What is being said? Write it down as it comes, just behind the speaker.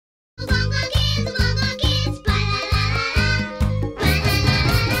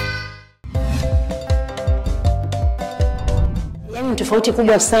Tofauti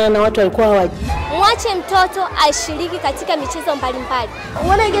kubwa sana, watu walikuwa hawaji. Mwache mtoto ashiriki katika michezo mbalimbali.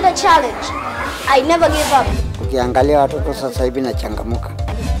 When I get a challenge, I never give up. Ukiangalia watoto sasa hivi na changamuka.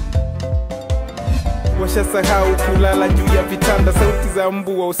 Washasahau kulala juu ya vitanda, sauti za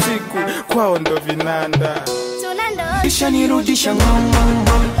mbu wa usiku kwao ndo vinanda. Kisha nirudisha ngombo,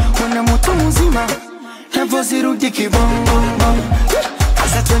 kuna mtu mzima, hevo zirudi kibongo.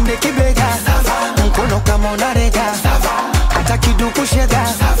 Asa twende kibega, mkono kama unarega, hata kiduku shega,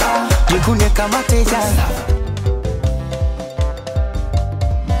 jikune kama teja.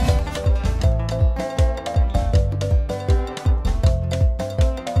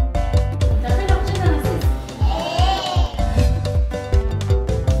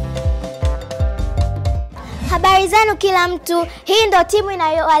 Habari zenu kila mtu. Hii ndo timu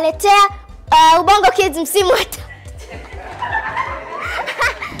inayowaletea Ubongo Kids msimu wa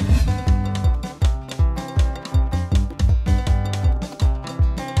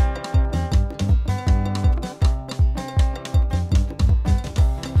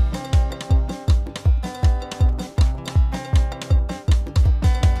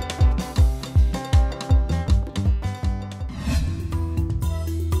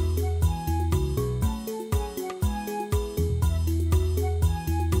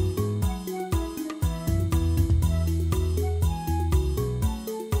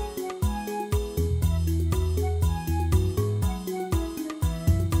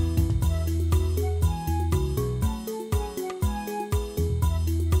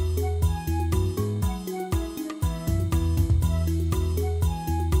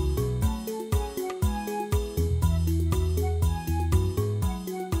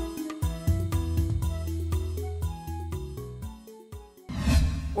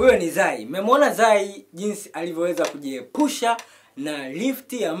Huyo ni Zai. Mmemwona Zai jinsi alivyoweza kujiepusha na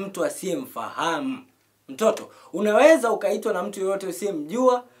lifti ya mtu asiyemfahamu. Mtoto, unaweza ukaitwa na mtu yoyote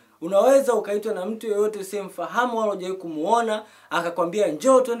usiyemjua, unaweza ukaitwa na mtu yoyote usiyemfahamu wala hujawahi kumuona, akakwambia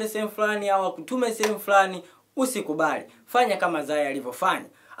njoo twende sehemu fulani au akutume sehemu fulani, usikubali. Fanya kama Zai alivyofanya.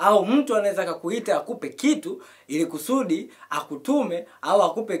 Au mtu anaweza akakuita akupe kitu ili kusudi akutume au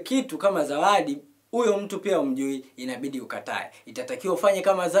akupe kitu kama zawadi. Huyo mtu pia umjui, inabidi ukatae. Itatakiwa ufanye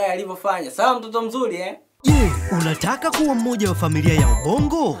kama Zai alivyofanya. Sawa mtoto mzuri Unataka kuwa mmoja wa familia ya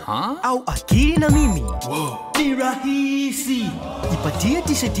Ubongo? Au Akili na Mimi? Ni rahisi. Jipatie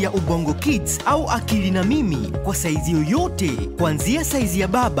t-shirt ya Ubongo Kids au Akili na Mimi kwa saizi yoyote, kuanzia saizi ya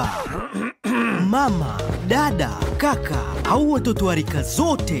baba, mama, dada, kaka au watoto wa rika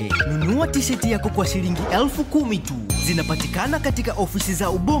zote. Nunua t-shirt yako kwa shilingi 10,000 tu. Zinapatikana katika ofisi za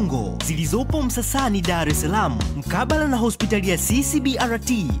Ubongo zilizopo Msasani, Dar es Salaam, mkabala na hospitali ya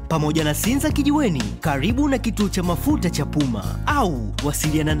CCBRT, pamoja na Sinza Kijiweni, karibu na kituo cha mafuta cha Puma. Au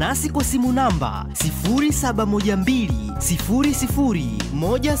wasiliana nasi kwa simu namba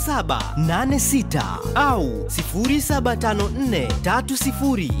 0712001786 au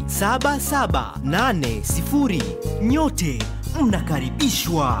 0754307780. Nyote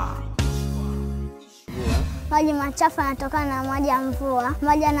mnakaribishwa. Maji machafu yanatokana na maji ya mvua,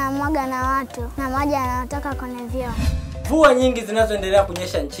 maji yanamwaga na watu, na maji yanatoka kwenye vyoo. Mvua nyingi zinazoendelea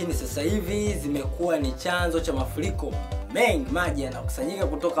kunyesha nchini sasa hivi zimekuwa ni chanzo cha mafuriko mengi. Maji yanakusanyika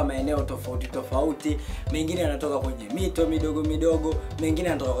kutoka maeneo tofauti tofauti, mengine yanatoka kwenye mito midogo midogo, mengine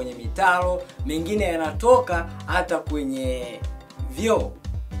yanatoka kwenye mitaro, mengine yanatoka hata kwenye vyoo.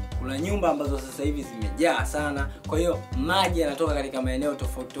 Kuna nyumba ambazo sasa hivi zimejaa sana. Kwa hiyo maji yanatoka katika maeneo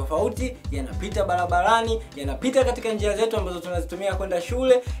tofauti tofauti, yanapita barabarani, yanapita katika njia zetu ambazo tunazitumia kwenda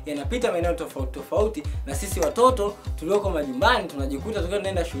shule, yanapita maeneo tofauti tofauti, na sisi watoto tulioko majumbani tunajikuta tukiwa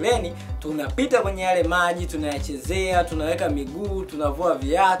tunaenda shuleni, tunapita kwenye yale maji, tunayachezea, tunaweka miguu, tunavua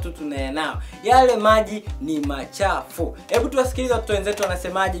viatu, tunayanawa. Yale maji ni machafu. Hebu tuwasikilize watoto wenzetu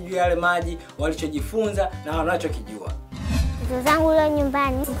wanasemaje juu ya yale maji, walichojifunza na wanachokijua. Watoto zangu leo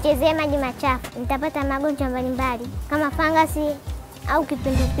nyumbani, nichezee maji machafu, nitapata magonjwa mbalimbali kama fangasi au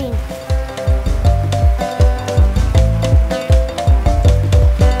kipindupindu.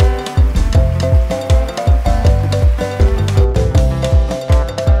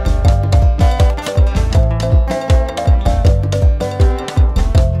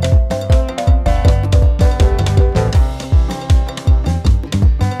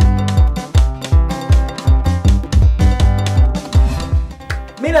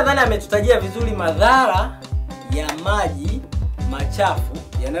 Nadhani ametutajia vizuri madhara ya maji machafu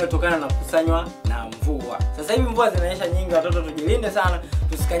yanayotokana na kukusanywa na mvua. Sasa hivi mvua zinanyesha nyingi, watoto tujilinde sana,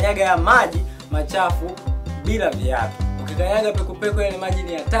 tusikanyaga ya maji machafu bila viatu. Ukikanyaga pekupeku ile maji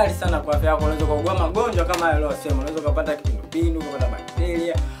ni hatari sana kwa afya yako. Unaweza kuugua magonjwa kama yaliyosema, unaweza kupata kipindupindu, ukapata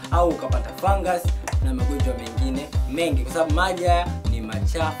bakteria au ukapata fungus na magonjwa mengine mengi, kwa sababu maji haya ni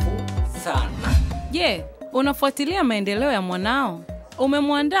machafu sana. Je, unafuatilia maendeleo ya mwanao?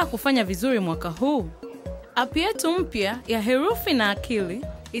 Umemwandaa kufanya vizuri mwaka huu? App yetu mpya ya herufi na akili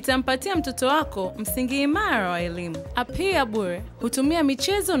itampatia mtoto wako msingi imara wa elimu. App hii ya bure hutumia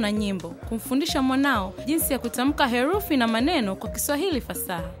michezo na nyimbo kumfundisha mwanao jinsi ya kutamka herufi na maneno kwa Kiswahili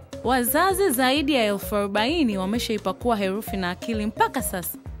fasaha. Wazazi zaidi ya 40,000 wameshaipakua herufi na akili mpaka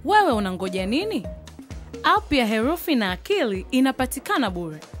sasa. Wewe unangoja nini? App ya herufi na akili inapatikana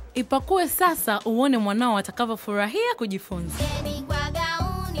bure. Ipakue sasa uone mwanao atakavyofurahia kujifunza.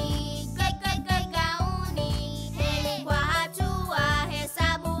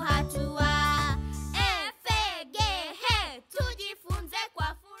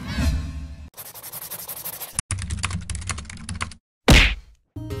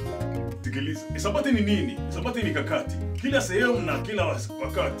 Sikiliza, hisabati ni nini? Hisabati ni kakati. Kila sehemu na kila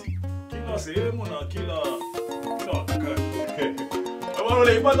wakati. Kila sehemu na kila wakati. Kama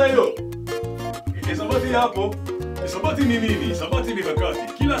unaipata hiyo? Hisabati hapo. Hisabati ni nini? Hisabati ni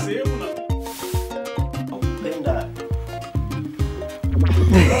kakati. Kila sehemu na Penda.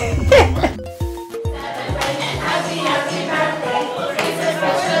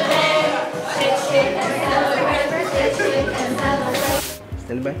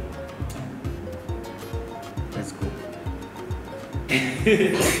 Stand by. Let's go.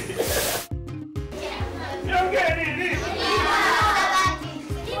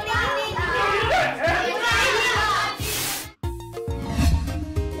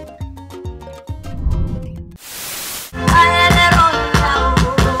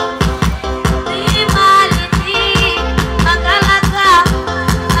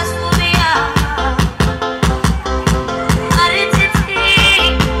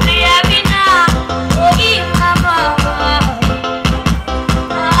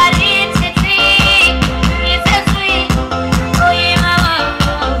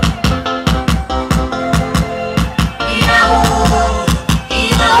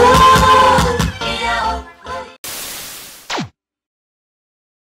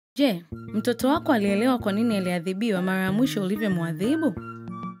 Je, mtoto wako alielewa kwa nini aliadhibiwa mara ya mwisho ulivyomwadhibu?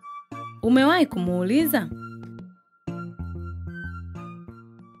 Umewahi kumuuliza?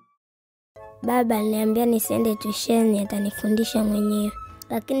 Baba aliniambia nisiende tusheni, atanifundisha mwenyewe.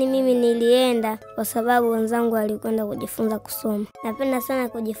 Lakini mimi nilienda kwa sababu wenzangu walikwenda kujifunza kusoma. Napenda sana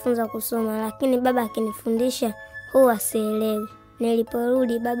kujifunza kusoma, lakini baba akinifundisha huwa sielewi.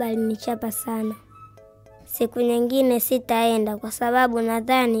 Niliporudi baba alinichapa sana. Siku nyingine sitaenda kwa sababu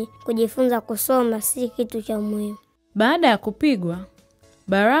nadhani kujifunza kusoma si kitu cha muhimu. Baada ya kupigwa,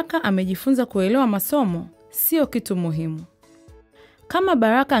 Baraka amejifunza kuelewa masomo sio kitu muhimu. Kama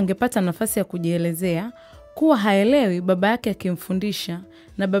Baraka angepata nafasi ya kujielezea kuwa haelewi baba yake akimfundisha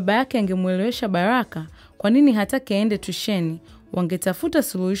na baba yake angemuelewesha Baraka kwa nini hataki aende tusheni, wangetafuta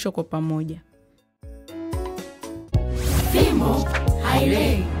suluhisho kwa pamoja. Fimo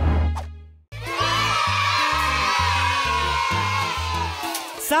hailei.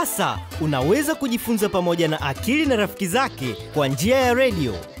 Sasa unaweza kujifunza pamoja na Akili na rafiki zake kwa njia ya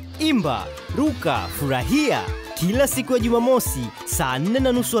radio. Imba, ruka, furahia kila siku ya Jumamosi saa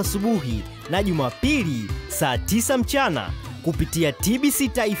 4:30 asubuhi na Jumapili saa 9 mchana kupitia TBC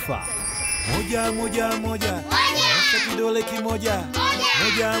Taifa. Moja moja moja. Nyosha kidole kimoja.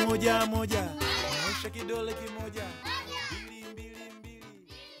 Moja moja moja. Nyosha kidole kimoja. Mbili mbili mbili.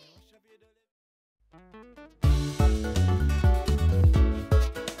 Nyosha vidole.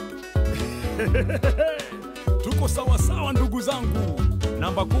 Tuko sawa sawa ndugu zangu.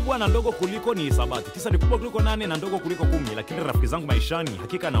 Namba kubwa na ndogo kuliko ni hisabati. 9 ni kubwa kuliko 8 na ndogo kuliko 10. Lakini rafiki zangu maishani,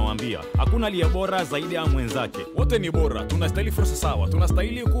 hakika nawaambia, hakuna aliye bora zaidi ya mwenzake. Wote ni bora, tunastahili fursa sawa.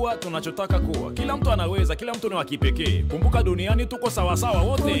 Tunastahili kuwa tunachotaka kuwa. Kila mtu anaweza, kila mtu ni wa kipekee. Kumbuka duniani tuko sawa sawa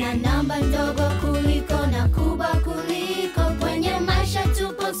wote. Kuna namba ndogo kuliko na kubwa kuliko. Kwenye maisha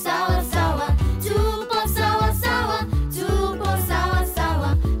tupo sawa sawa. Tupo sawa sawa. Tupo sawa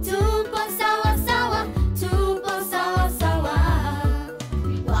sawa. Tupo sawa sawa. Tupo sawa sawa.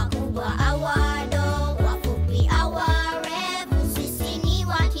 Wakubwa awado, wafupi awarefu, sisi ni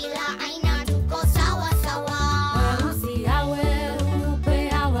wa kila aina, tuko sawa sawa. Weusi awe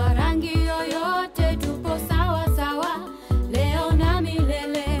upe awa rangi yoyote, tupo sawa sawa. Leo na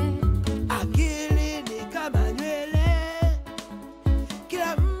milele. Akili ni kama nywele,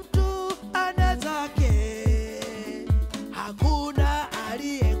 kila mtu ana zake, hakuna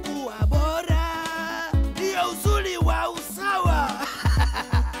aliyekuwa bora, ndio uzuri wa usawa.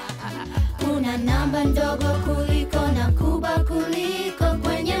 Kuna namba ndogo kuliko na kubwa kuliko.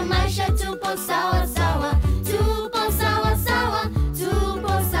 Kwenye maisha tupo sawa sawa. Tupo sawa sawa. Tupo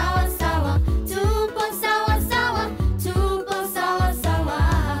sawa sawa. Tupo sawa sawa.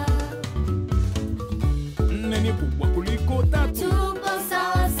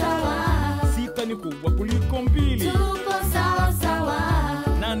 ni kubwa kuliko 2. Tupo sawa sawa.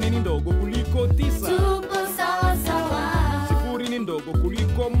 8 ni ndogo kuliko 9. Tupo sawa sawa. 0 ni ndogo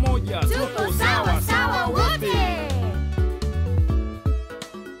kuliko 1. Tupo sawa sawa wote.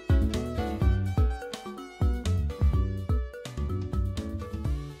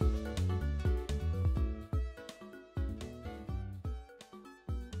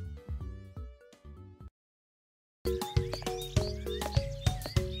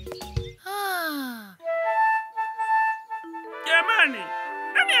 Jamani,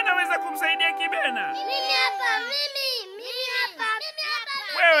 nani anaweza kumsaidia Kibena? Mimi hapa, mimi hapa.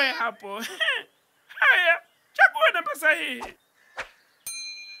 Wewe hapo. Haya, chagua namba sahihi.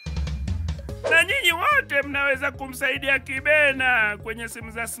 Na nyinyi wote mnaweza kumsaidia Kibena kwenye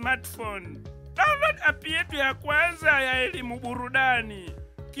simu za smartphone. Download app yetu ya kwanza ya elimu-burudani,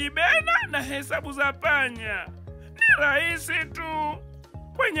 Kibena na hesabu za panya. Ni rahisi tu.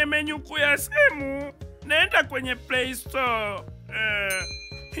 Kwenye menyu kuu ya simu, nenda kwenye Play Store.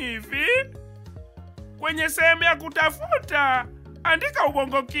 Hivi kwenye sehemu ya kutafuta, andika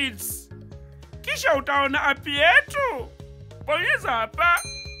Ubongo Kids. Kisha utaona app yetu. Bonyeza hapa,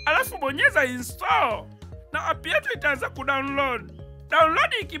 alafu bonyeza install. Na app yetu itaanza kudownload.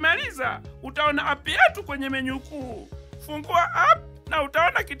 Download ikimaliza, utaona app yetu kwenye menyu kuu. Fungua app na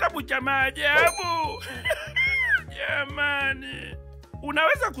utaona kitabu cha maajabu. Jamani,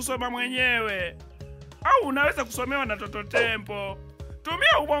 unaweza kusoma mwenyewe au unaweza kusomewa na Toto Tempo.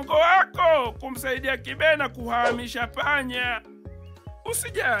 Tumia ubongo wako kumsaidia Kibena kuhamisha panya.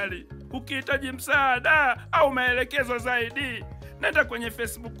 Usijali, ukihitaji msaada au maelekezo zaidi, nenda kwenye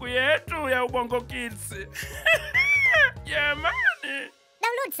Facebook yetu ya Ubongo Kids. Jamani,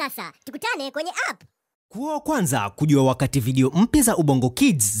 download sasa, tukutane kwenye app. Kuwa wa kwanza kujua wakati video mpya za Ubongo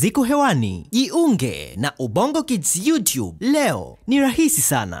Kids ziko hewani, jiunge na Ubongo Kids YouTube leo. Ni rahisi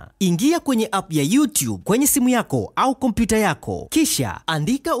sana. Ingia kwenye app ya YouTube kwenye simu yako au kompyuta yako, kisha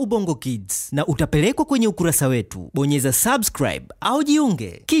andika Ubongo Kids na utapelekwa kwenye ukurasa wetu. Bonyeza subscribe au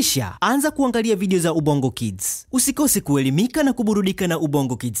jiunge, kisha anza kuangalia video za Ubongo Kids. Usikose kuelimika na kuburudika na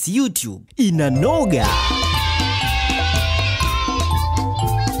Ubongo Kids YouTube. Inanoga!